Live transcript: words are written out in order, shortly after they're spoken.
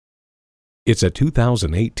It's a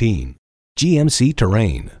 2018 GMC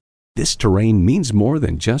Terrain. This Terrain means more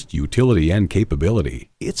than just utility and capability.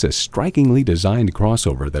 It's a strikingly designed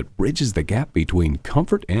crossover that bridges the gap between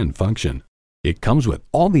comfort and function. It comes with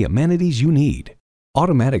all the amenities you need: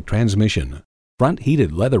 automatic transmission, front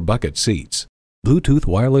heated leather bucket seats, Bluetooth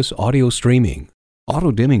wireless audio streaming,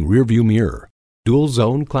 auto-dimming rearview mirror,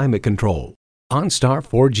 dual-zone climate control, OnStar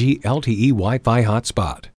 4G LTE Wi-Fi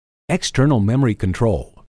hotspot, external memory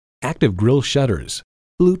control, active grille shutters,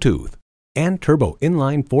 Bluetooth, and turbo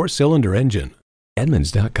inline 4-cylinder engine.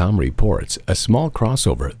 Edmunds.com reports a small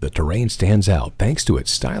crossover, the Terrain stands out thanks to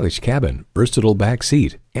its stylish cabin, versatile back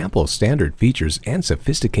seat, ample standard features, and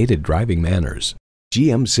sophisticated driving manners.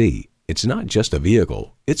 GMC, it's not just a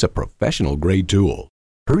vehicle, it's a professional-grade tool.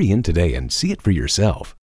 Hurry in today and see it for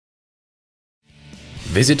yourself.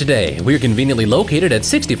 Visit today. We're conveniently located at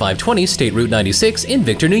 6520 State Route 96 in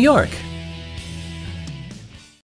Victor, New York.